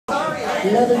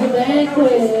Love is a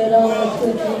banquet on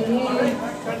the cookie.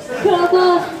 Come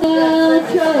on now,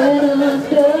 try and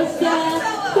understand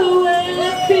the way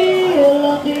I feel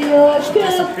under your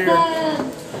command.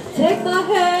 Take my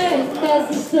hand as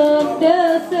the sun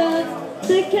descends.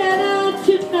 Say, cannot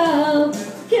you now,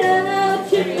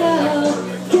 cannot you now,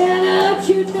 cannot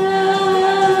you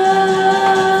now?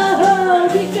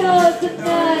 Because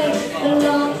tonight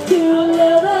belongs to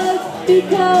lovers.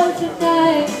 Because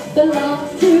tonight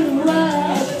belongs to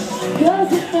us. Because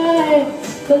tonight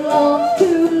belongs to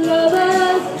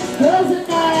lovers. Because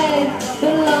tonight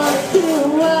belongs to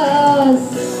us.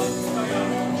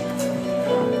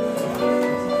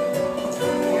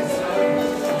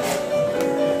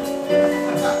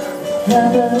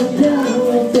 Have a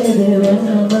doubt, baby, when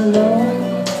I'm alone.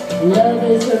 Love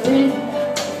is a ring,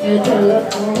 your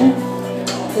telephone.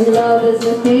 Love is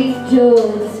an angel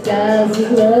disguised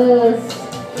as lust.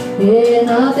 In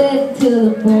our bed till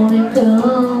the morning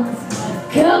comes.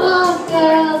 Come on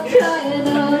now, try and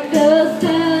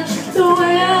understand the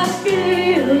way I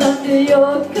feel under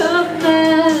your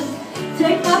command.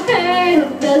 Take my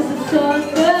hand as the sun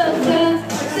descends.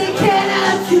 Say,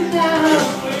 cannot you now,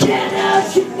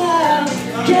 cannot you now,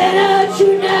 cannot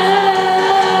you now?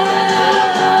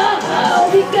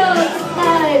 Because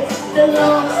tonight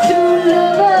belongs to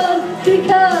lovers.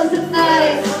 Because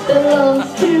tonight belongs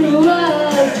to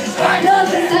us. Because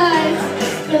tonight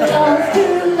belongs to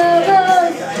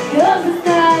lovers. Because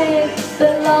tonight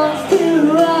belongs to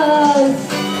us.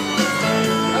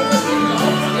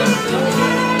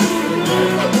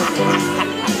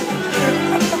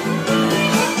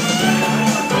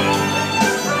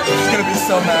 She's gonna be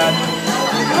so mad.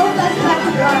 Oh, that's back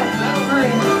to God.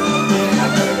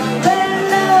 When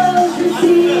love's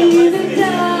receiving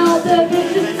down the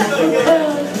visions of the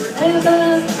world,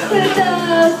 heaven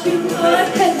without you I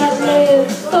cannot live.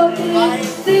 Forget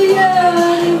the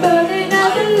yearning burning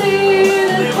out the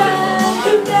leaves. Time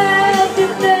to dance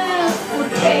and dance.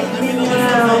 Take me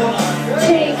now,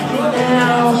 take me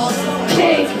now,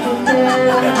 take me now.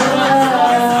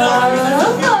 Oh,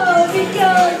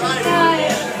 because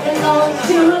tonight belongs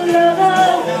to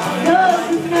lovers. Because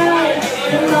tonight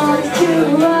belongs to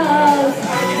us.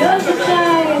 Because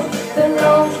tonight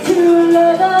belongs to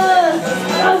lovers.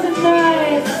 Because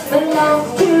tonight belongs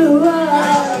to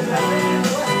us.